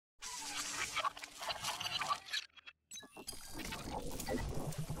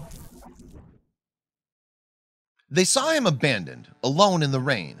They saw him abandoned, alone in the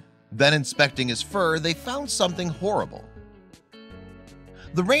rain. Then inspecting his fur, they found something horrible.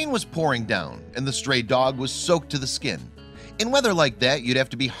 The rain was pouring down, and the stray dog was soaked to the skin. In weather like that, you'd have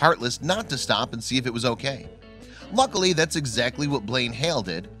to be heartless not to stop and see if it was okay. Luckily, that's exactly what Blaine Hale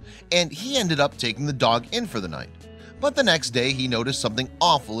did, and he ended up taking the dog in for the night. But the next day, he noticed something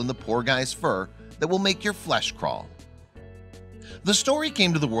awful in the poor guy's fur that will make your flesh crawl. The story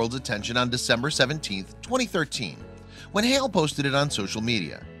came to the world's attention on December 17, 2013, when Hale posted it on social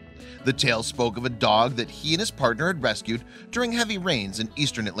media. The tale spoke of a dog that he and his partner had rescued during heavy rains in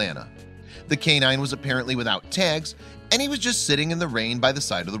eastern Atlanta. The canine was apparently without tags, and he was just sitting in the rain by the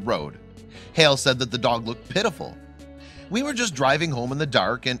side of the road. Hale said that the dog looked pitiful. "We were just driving home in the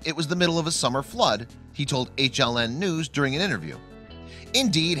dark, and it was the middle of a summer flood," he told HLN News during an interview.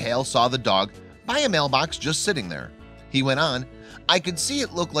 Indeed, Hale saw the dog by a mailbox just sitting there. He went on, "I could see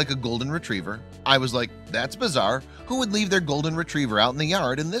it looked like a golden retriever. I was like, that's bizarre. Who would leave their golden retriever out in the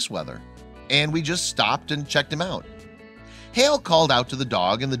yard in this weather?" And we just stopped and checked him out. Hale called out to the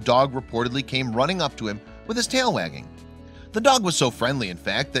dog, and the dog reportedly came running up to him with his tail wagging. The dog was so friendly, in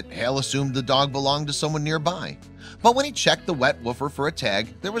fact, that Hale assumed the dog belonged to someone nearby. But when he checked the wet woofer for a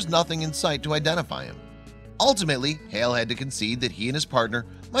tag, there was nothing in sight to identify him. Ultimately, Hale had to concede that he and his partner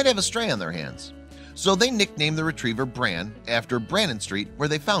might have a stray on their hands. So they nicknamed the retriever Bran after Brannan Street, where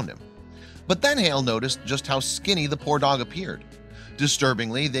they found him. But then Hale noticed just how skinny the poor dog appeared.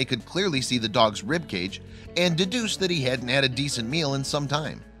 Disturbingly, they could clearly see the dog's rib cage and deduced that he hadn't had a decent meal in some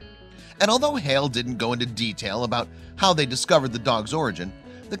time. And although Hale didn't go into detail about how they discovered the dog's origin,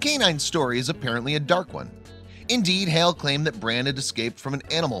 the canine's story is apparently a dark one. Indeed, Hale claimed that Bran had escaped from an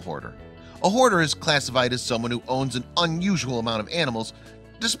animal hoarder. A hoarder is classified as someone who owns an unusual amount of animals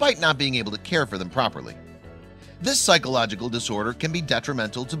despite not being able to care for them properly. This psychological disorder can be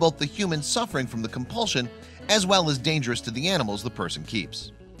detrimental to both the human suffering from the compulsion as well as dangerous to the animals the person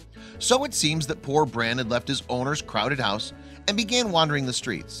keeps. So it seems that poor Bran had left his owner's crowded house and began wandering the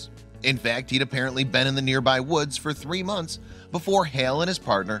streets. In fact, he'd apparently been in the nearby woods for 3 months before Hale and his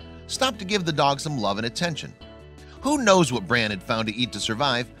partner stopped to give the dog some love and attention. Who knows what Bran had found to eat to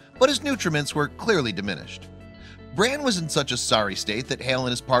survive, but his nutriments were clearly diminished. Bran was in such a sorry state that Hale and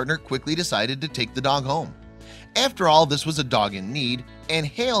his partner quickly decided to take the dog home. After all, this was a dog in need, and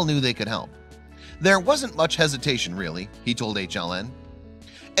Hale knew they could help. There wasn't much hesitation, really, he told HLN.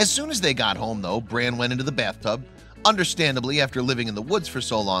 As soon as they got home, though, Bran went into the bathtub. Understandably, after living in the woods for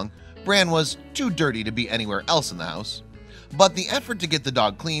so long, Bran was too dirty to be anywhere else in the house. But the effort to get the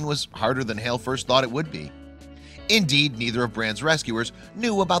dog clean was harder than Hale first thought it would be. Indeed, neither of Bran's rescuers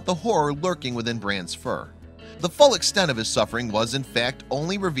knew about the horror lurking within Bran's fur. The full extent of his suffering was, in fact,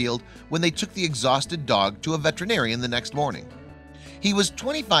 only revealed when they took the exhausted dog to a veterinarian the next morning. He was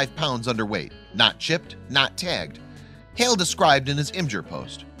 25 pounds underweight, not chipped, not tagged. Hale described in his Imgur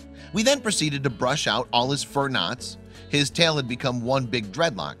post. We then proceeded to brush out all his fur knots. His tail had become one big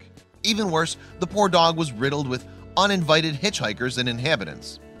dreadlock. Even worse, the poor dog was riddled with uninvited hitchhikers and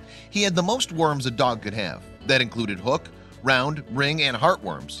inhabitants. He had the most worms a dog could have. That included hook, round, ring, and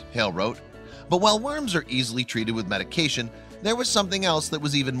heartworms, Hale wrote. But while worms are easily treated with medication, there was something else that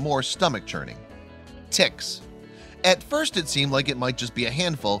was even more stomach-churning: ticks. At first it seemed like it might just be a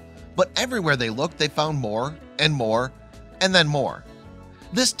handful, but everywhere they looked they found more, and then more.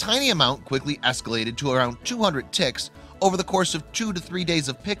 This tiny amount quickly escalated to around 200 ticks over the course of 2 to 3 days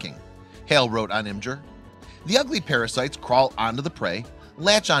of picking, Hale wrote on Imgur. The ugly parasites crawl onto the prey,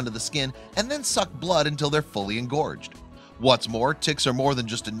 latch onto the skin, and then suck blood until they're fully engorged. What's more, ticks are more than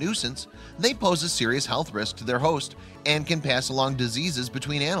just a nuisance. They pose a serious health risk to their host and can pass along diseases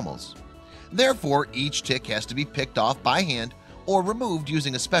between animals. Therefore, each tick has to be picked off by hand or removed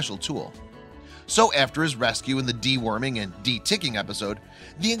using a special tool. So after his rescue in the deworming and de-ticking episode,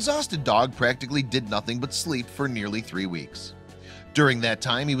 the exhausted dog practically did nothing but sleep for nearly 3 weeks. During that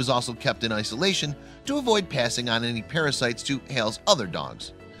time, he was also kept in isolation to avoid passing on any parasites to Hale's other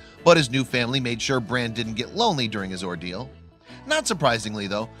dogs. But his new family made sure Bran didn't get lonely during his ordeal. Not surprisingly,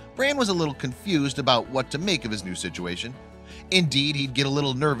 though, Bran was a little confused about what to make of his new situation. Indeed, he'd get a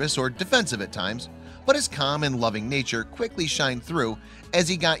little nervous or defensive at times, but his calm and loving nature quickly shined through as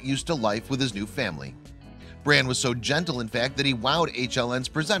he got used to life with his new family. Bran was so gentle, in fact, that he wowed HLN's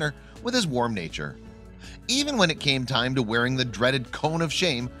presenter with his warm nature. Even when it came time to wearing the dreaded cone of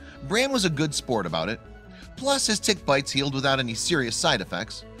shame, Bran was a good sport about it. Plus, his tick bites healed without any serious side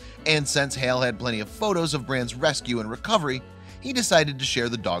effects. And since Hale had plenty of photos of Bran's rescue and recovery, he decided to share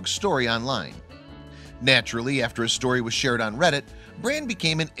the dog's story online. Naturally, after his story was shared on Reddit, Bran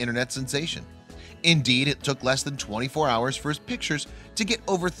became an internet sensation. Indeed, it took less than 24 hours for his pictures to get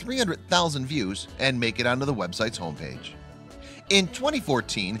over 300,000 views and make it onto the website's homepage. In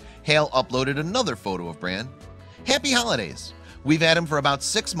 2014, Hale uploaded another photo of Bran. "Happy holidays. We've had him for about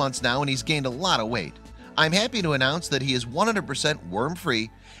 6 months now and he's gained a lot of weight. I'm happy to announce that he is 100%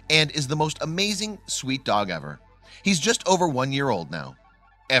 worm-free and is the most amazing, sweet dog ever. He's just over 1 year old now."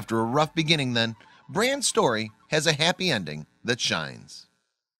 After a rough beginning then, Bran's story has a happy ending that shines.